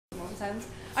silence.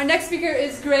 Our next speaker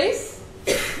is Grace.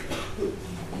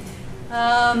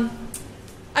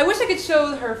 I wish I could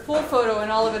show her full photo in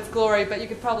all of its glory, but you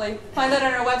could probably find that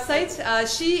on our website.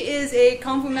 She is a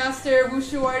Kung Fu master,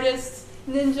 Wushu artist,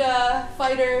 ninja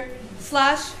fighter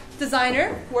 /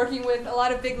 designer, working with a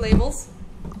lot of big labels.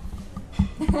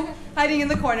 Hiding in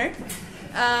the corner.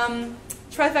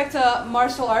 Trifecta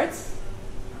Martial Arts.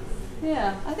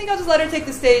 Yeah, I think I'll just let her take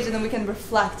the stage and then we can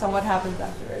reflect on what happens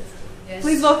afterwards. Yes.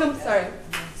 Please welcome, sorry.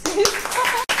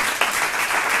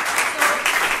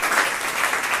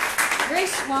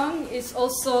 Grace Huang is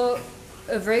also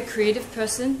a very creative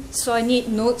person, so I need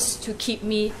notes to keep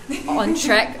me on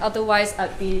track, otherwise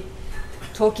I'd be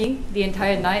talking the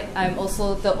entire night. I'm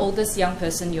also the oldest young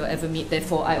person you'll ever meet,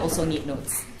 therefore I also need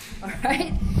notes.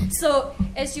 Alright, so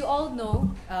as you all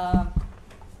know,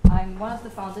 I'm one of the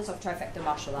founders of Trifecta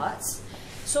Martial Arts.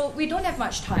 So we don't have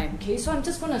much time, okay? So I'm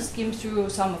just going to skim through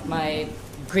some of my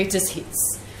greatest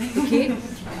hits, okay?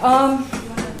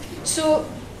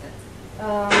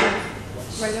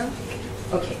 Right now?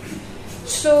 Okay.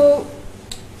 So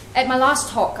at my last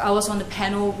talk, I was on the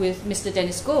panel with Mr.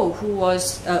 Dennis Goh,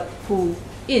 who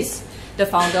is the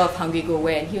founder of Hungry Go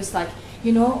Where, and he was like,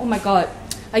 you know, oh my God,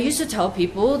 I used to tell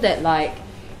people that like,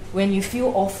 when you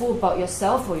feel awful about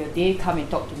yourself or your day, come and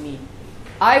talk to me.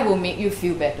 I will make you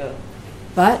feel better.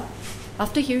 But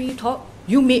after hearing you talk,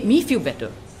 you made me feel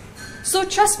better. So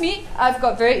trust me, I've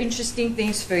got very interesting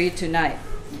things for you tonight.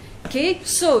 Okay,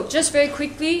 so just very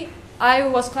quickly, I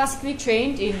was classically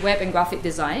trained in web and graphic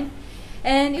design,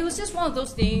 and it was just one of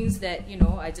those things that, you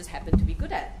know, I just happened to be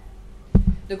good at.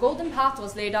 The golden path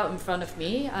was laid out in front of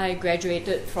me. I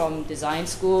graduated from design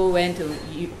school, went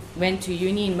to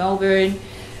uni in Melbourne,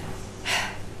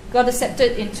 got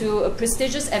accepted into a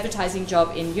prestigious advertising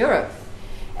job in Europe.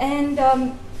 And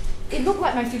it looked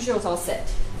like my future was all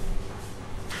set.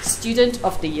 Student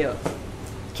of the year.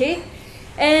 Okay?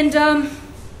 And I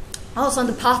was on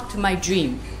the path to my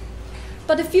dream.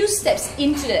 But a few steps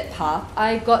into that path,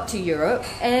 I got to Europe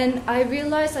and I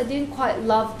realized I didn't quite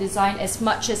love design as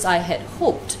much as I had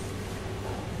hoped.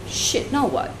 Shit, now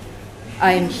what?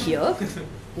 I am here.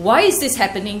 Why is this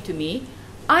happening to me?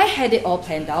 I had it all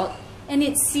planned out, and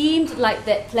it seemed like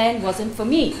that plan wasn't for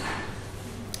me.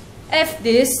 F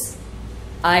this,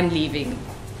 I'm leaving.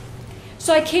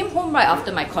 So I came home right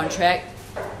after my contract,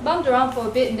 bummed around for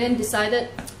a bit and then decided,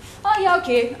 oh yeah,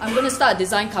 okay, I'm going to start a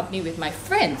design company with my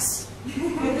friends.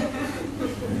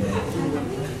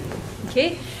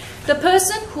 Okay, the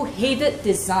person who hated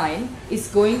design is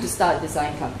going to start a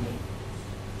design company.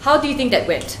 How do you think that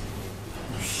went?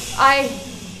 I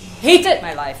hated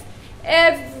my life.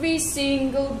 Every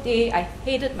single day, I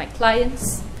hated my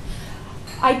clients.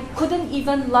 I couldn't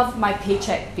even love my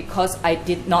paycheck because I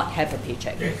did not have a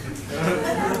paycheck.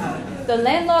 The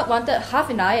landlord wanted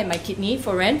half an eye and my kidney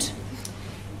for rent,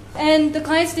 and the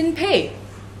clients didn't pay.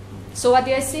 So what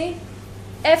did I say?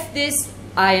 F this,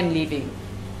 I am leaving.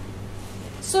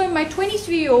 So in my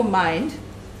 23-year-old mind,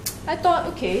 I thought,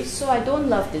 okay, so I don't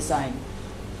love design.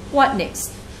 What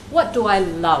next? What do I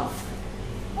love?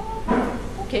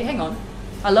 Okay, hang on.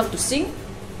 I love to sing.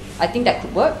 I think that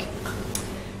could work.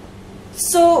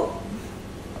 So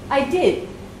I did.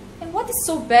 And what is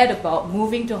so bad about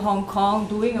moving to Hong Kong,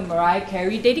 doing a Mariah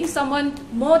Carey, dating someone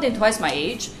more than twice my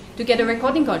age to get a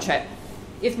recording contract?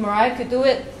 If Mariah could do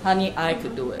it, honey, I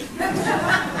could do it.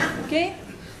 Okay?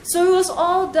 So it was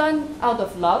all done out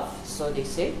of love, so they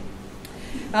say.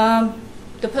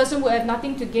 The person would have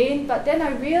nothing to gain, but then I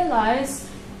realized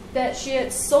that she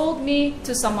had sold me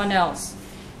to someone else.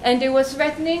 And they were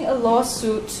threatening a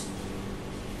lawsuit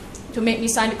to make me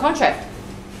sign the contract.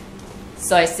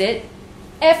 So I said,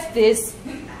 F this,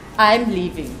 I'm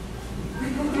leaving.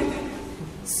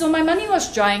 So my money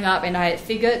was drying up and I had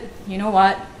figured, you know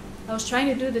what? I was trying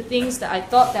to do the things that I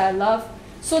thought that I loved.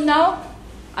 So now,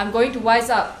 I'm going to wise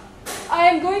up. I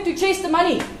am going to chase the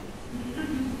money.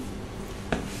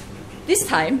 This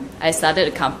time, I started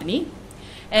a company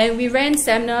and we ran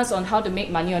seminars on how to make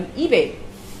money on eBay.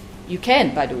 You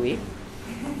can, by the way.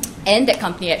 And that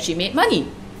company actually made money.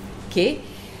 Okay?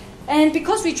 And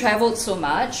because we traveled so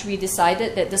much, we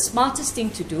decided that the smartest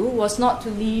thing to do was not to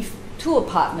leave 2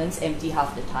 apartments empty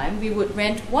half the time. We would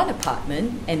rent 1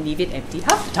 apartment and leave it empty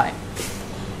half the time.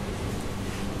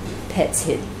 That's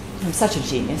it. I'm such a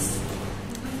genius.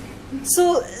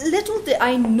 So little did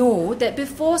I know that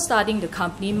before starting the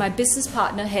company, my business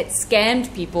partner had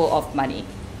scammed people of money.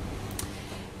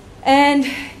 And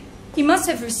he must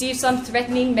have received some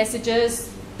threatening messages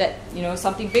that, you know,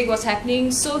 something big was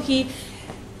happening. So he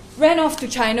ran off to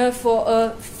China for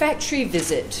a factory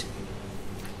visit.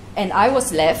 And I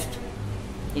was left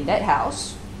in that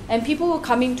house and people were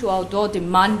coming to our door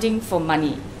demanding for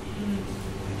money.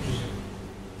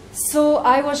 So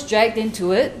I was dragged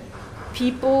into it.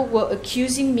 People were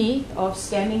accusing me of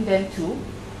scamming them too.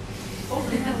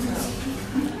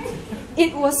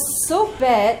 It was so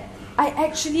bad, I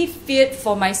actually feared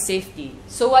for my safety.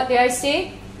 So what did I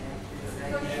say?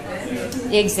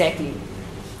 Exactly.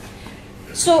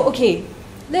 So, okay,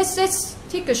 let's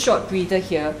take a short breather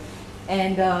here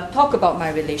and talk about my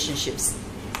relationships.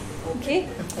 Okay?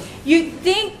 You'd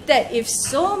think that if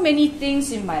so many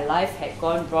things in my life had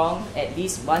gone wrong, at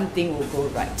least one thing will go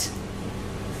right.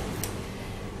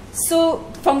 So,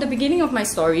 from the beginning of my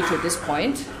story to this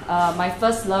point, my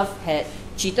first love had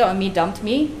cheated on me, dumped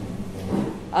me.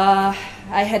 I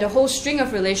had a whole string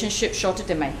of relationships shorter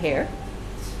than my hair.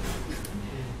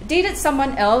 Dated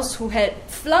someone else who had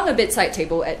flung a bedside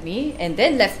table at me and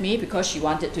then left me because she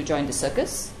wanted to join the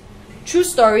circus. True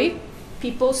story,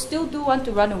 people still do want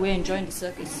to run away and join the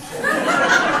circus.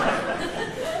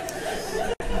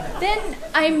 Then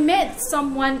I met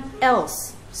someone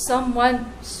else,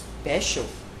 someone special.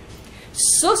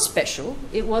 So special,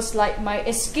 it was like my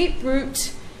escape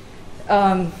route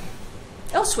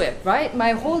elsewhere, right?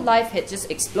 My whole life had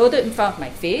just exploded in front of my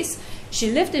face.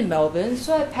 She lived in Melbourne,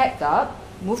 so I packed up,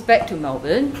 moved back to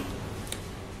Melbourne.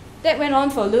 That went on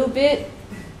for a little bit,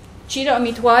 cheated on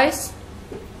me twice,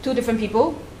 2 different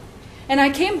people. And I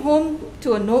came home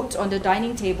to a note on the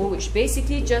dining table which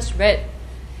basically just read,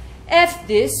 F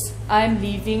this, I'm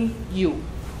leaving you.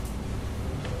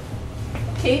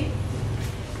 Okay.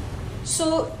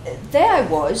 So there I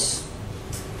was,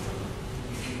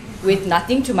 with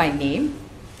nothing to my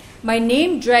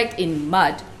name dragged in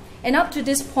mud, and up to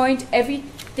this point,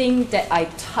 everything that I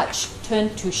touched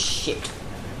turned to shit.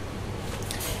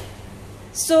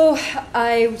 So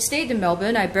I stayed in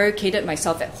Melbourne, I barricaded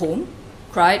myself at home,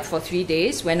 cried for 3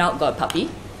 days, went out, got a puppy.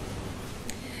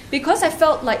 Because I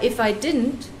felt like if I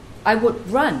didn't, I would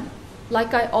run,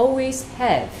 like I always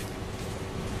have.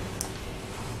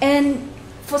 And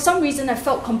for some reason, I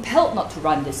felt compelled not to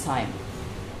run this time.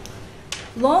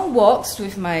 Long walks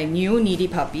with my new needy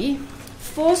puppy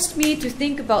forced me to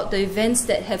think about the events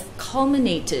that have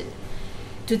culminated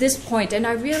to this point, and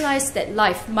I realized that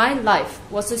life, my life,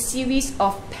 was a series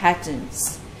of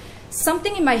patterns.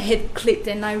 Something in my head clicked,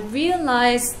 and I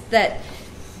realized that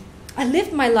I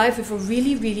lived my life with a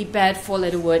really, really bad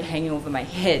 4-letter word hanging over my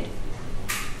head.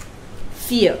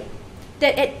 Fear.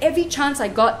 That at every chance I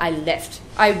got, I left.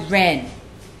 I ran.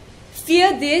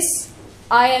 Fear this,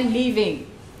 I am leaving.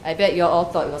 I bet you all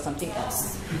thought it was something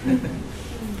else.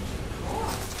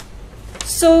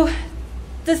 So,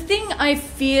 the thing I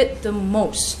feared the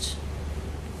most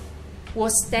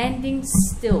was standing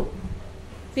still.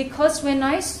 Because when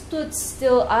I stood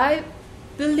still, I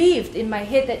believed in my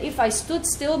head that if I stood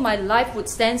still, my life would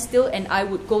stand still and I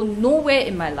would go nowhere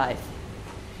in my life.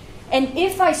 And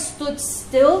if I stood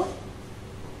still,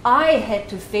 I had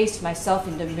to face myself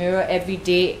in the mirror every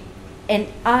day, and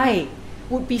I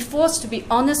would be forced to be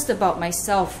honest about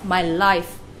myself, my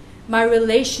life, my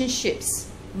relationships,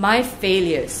 my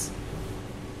failures.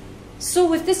 So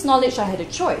with this knowledge, I had a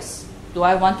choice. Do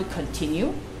I want to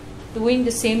continue doing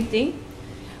the same thing?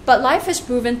 But life has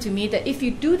proven to me that if you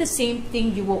do the same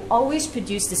thing, you will always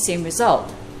produce the same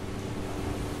result.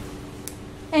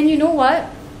 And you know what?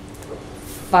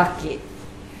 Fuck it.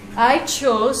 I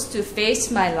chose to face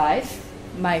my life,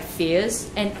 my fears,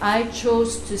 and I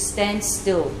chose to stand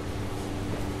still.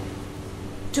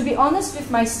 To be honest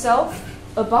with myself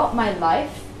about my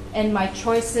life and my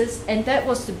choices, and that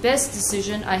was the best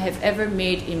decision I have ever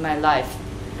made in my life.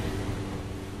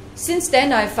 Since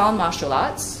then, I found martial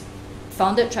arts,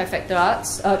 founded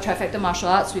Trifecta Martial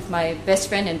Arts with my best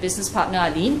friend and business partner,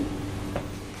 Aline.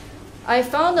 I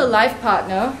found a life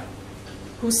partner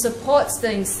who supports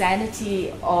the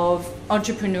insanity of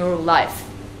entrepreneurial life.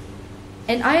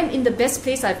 And I am in the best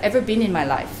place I've ever been in my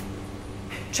life.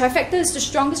 Trifecta is the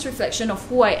strongest reflection of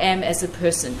who I am as a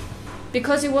person,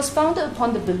 because it was founded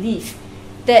upon the belief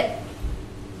that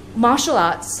martial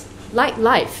arts, like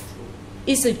life,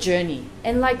 is a journey.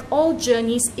 And like all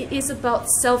journeys, it is about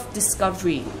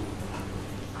self-discovery.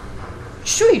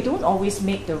 Sure, you don't always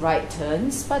make the right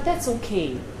turns, but that's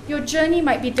okay. Your journey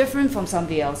might be different from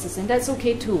somebody else's, and that's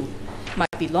okay too.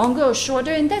 Might be longer or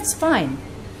shorter, and that's fine.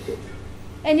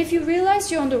 And if you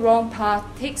realize you're on the wrong path,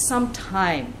 take some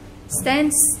time.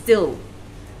 Stand still.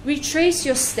 Retrace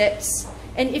your steps.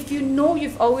 And if you know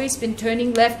you've always been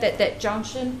turning left at that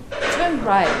junction, turn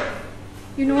right.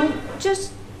 You know,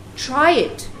 just try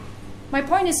it. My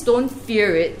point is, don't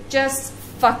fear it. Just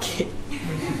fuck it.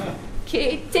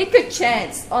 Okay? Take a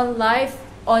chance on life,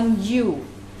 on you.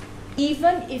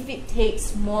 even if it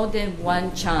takes more than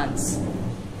one chance.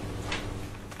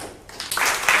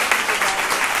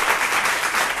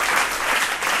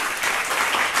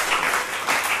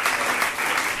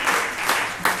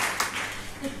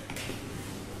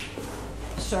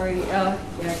 Sorry,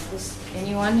 does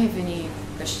anyone have any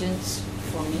questions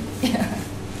for me?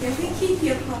 Can we keep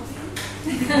your puppy?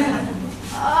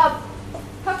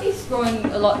 Puppy's growing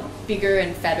a lot bigger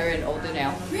and fatter and older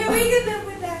now. Yeah, we can live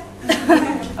with that.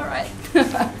 All right.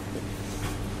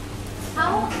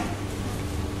 How?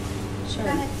 Sorry.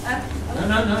 Go ahead.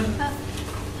 No.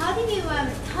 How do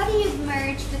you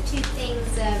merge the two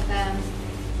things of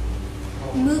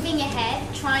moving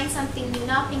ahead, trying something new,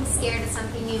 not being scared of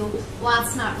something new while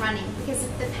it's not running? Because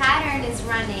if the pattern is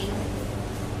running,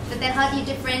 but then how do you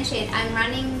differentiate? I'm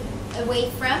running away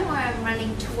from, or I'm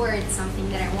running towards something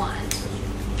that I want?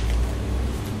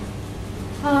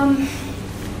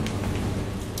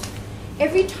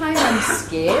 Every time I'm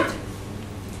scared,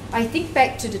 I think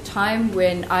back to the time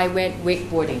when I went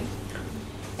wakeboarding.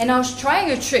 And I was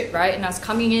trying a trick, right? And I was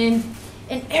coming in,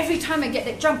 and every time I get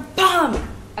that jump, BAM!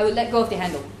 I would let go of the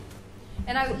handle.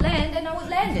 And I would land, and I would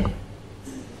land it.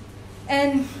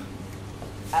 And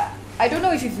I don't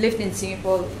know if you've lived in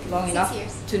Singapore long 6 enough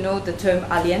years. to know the term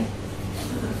alien.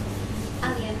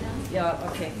 Alien, no? Yeah,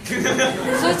 okay.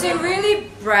 So it's a really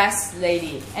brass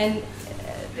lady. And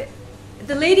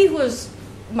the lady who was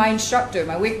my instructor,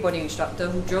 my wakeboarding instructor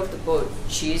who drove the boat,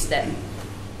 she is that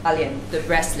alien, the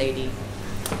brass lady.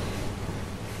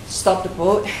 Stopped the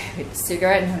boat with a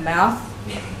cigarette in her mouth.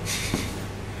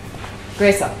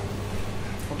 Grace up.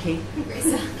 Okay?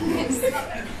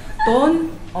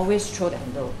 Don't always throw the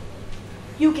handle.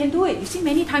 You can do it. You see,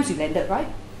 many times you landed, right?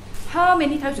 How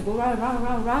many times you go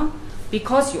round?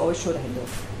 Because you always throw the handle.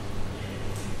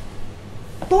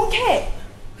 Don't care.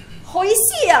 好意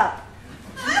思啊.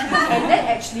 And that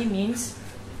actually means,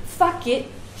 fuck it,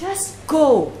 just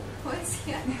go.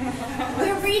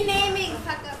 We're renaming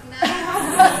Fuckup now.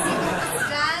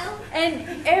 Style. And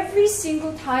every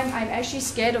single time I'm actually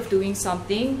scared of doing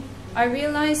something, I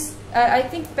realize, I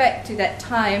think back to that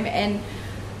time, and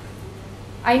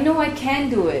I know I can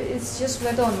do it. It's just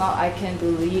whether or not I can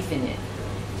believe in it.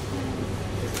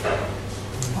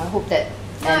 I hope that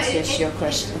answers your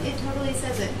question. It totally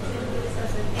says it.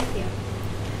 Thank you.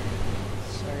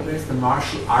 Where's the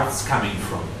martial arts coming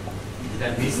from?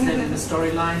 Did I miss that in the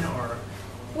storyline, or?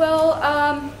 Well,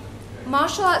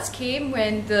 martial arts came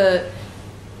when the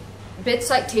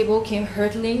bedside table came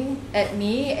hurtling at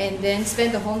me, and then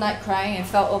spent the whole night crying and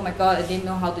felt, oh my god, I didn't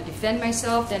know how to defend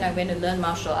myself. Then I went to learn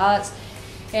martial arts,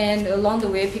 and along the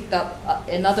way picked up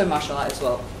another martial art as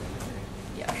well.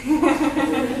 Yeah.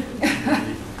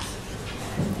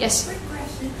 Yes? Quick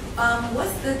question.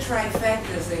 What's the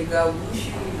trifectas? They got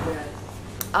Wushu, you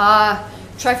got...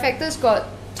 Trifecta's got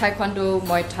Taekwondo,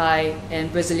 Muay Thai,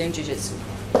 and Brazilian Jiu-Jitsu.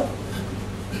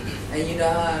 And you know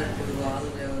how to do all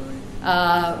of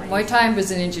those? Muay Thai and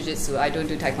Brazilian Jiu-Jitsu. I don't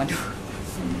do Taekwondo. Are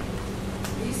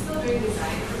you still doing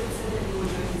design? You said that you were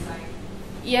doing design.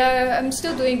 Yeah, I'm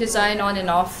still doing design on and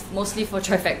off, mostly for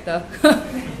Trifecta. Are you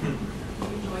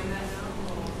enjoying that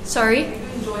now? Or Sorry? are you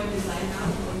enjoying design now?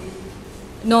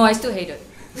 No, I still hate it.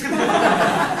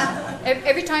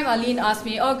 Every time Aline asks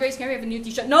me, oh Grace, can we have a new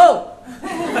t-shirt? No!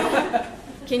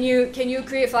 Can you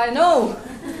create flyer? No!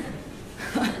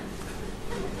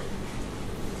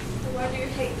 Why do you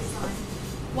hate design?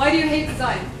 Why do you hate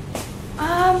design?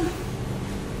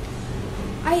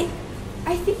 I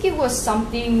think it was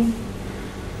something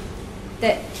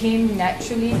that came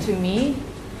naturally to me,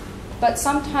 but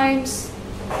sometimes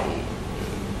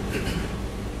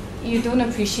you don't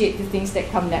appreciate the things that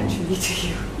come naturally to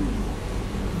you.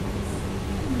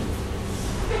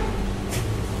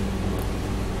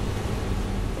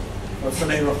 What's the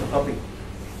name of the puppy?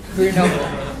 Bruno.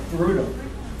 Bruno.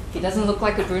 He doesn't look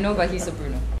like a Bruno, but he's a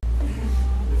Bruno.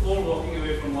 Before walking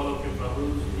away from all of your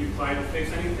troubles, did you try to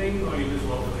fix anything, or you just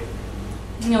walked away?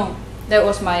 No, that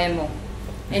was my MO.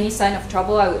 Any sign of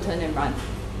trouble, I would turn and run,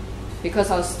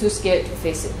 because I was too scared to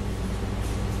face it.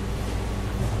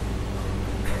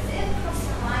 Did it cross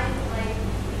your mind, like,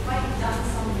 if I had done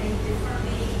something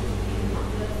differently, you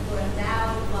would have put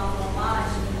doubt, blah, blah, blah, I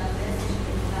should have done this, I should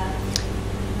have done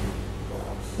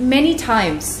that? Many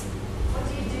times. What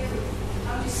do you do?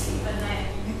 How do you sleep at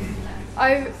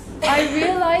night? I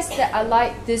realized that I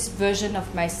like this version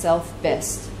of myself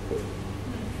best.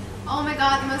 Oh my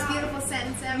god, the most beautiful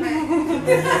sentence ever.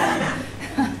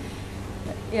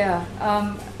 Yeah.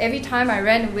 Every time I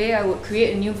ran away, I would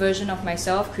create a new version of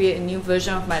myself, create a new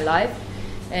version of my life,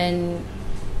 and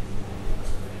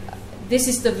this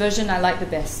is the version I like the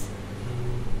best.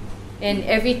 And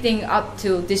everything up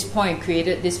to this point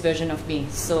created this version of me.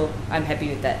 So I'm happy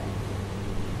with that.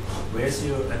 Where's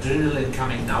your adrenaline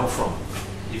coming now from?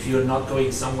 If you're not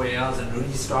going somewhere else and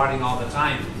restarting all the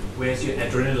time, where's your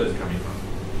adrenaline coming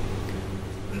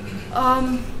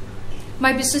from?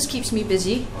 My business keeps me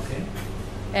busy. Okay.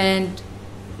 And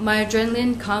my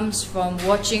adrenaline comes from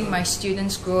watching my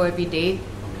students grow every day,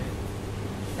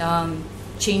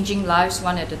 changing lives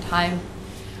one at a time.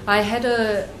 I had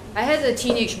a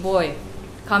teenage boy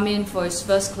come in for his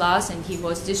first class, and he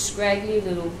was this scraggly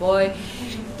little boy.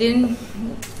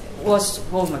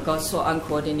 Oh my God, so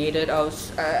uncoordinated.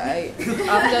 After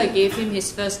I gave him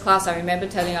his first class, I remember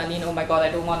telling Arlene, oh my God, I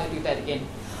don't want to do that again.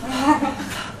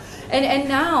 and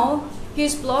now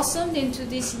he's blossomed into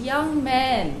this young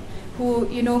man who,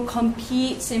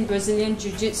 competes in Brazilian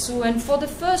Jiu-Jitsu. And for the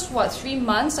first, 3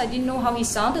 months, I didn't know how he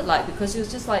sounded like, because he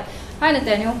was just like, hi,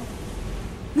 Nathaniel.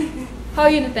 How are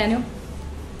you, Nathaniel?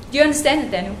 Do you understand,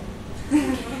 Nathaniel?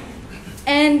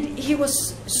 And he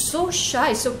was so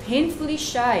shy, so painfully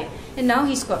shy. And now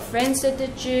he's got friends at the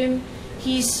gym.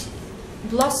 He's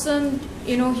blossomed,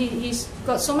 he's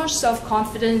got so much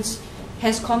self-confidence,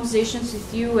 has conversations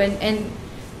with you, and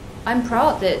I'm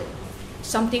proud that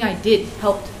something I did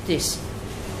helped this.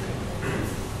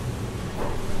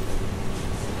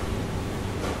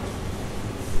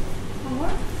 One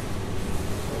more?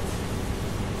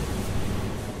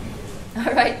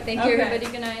 All right, thank you, Okay.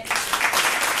 everybody. Good night.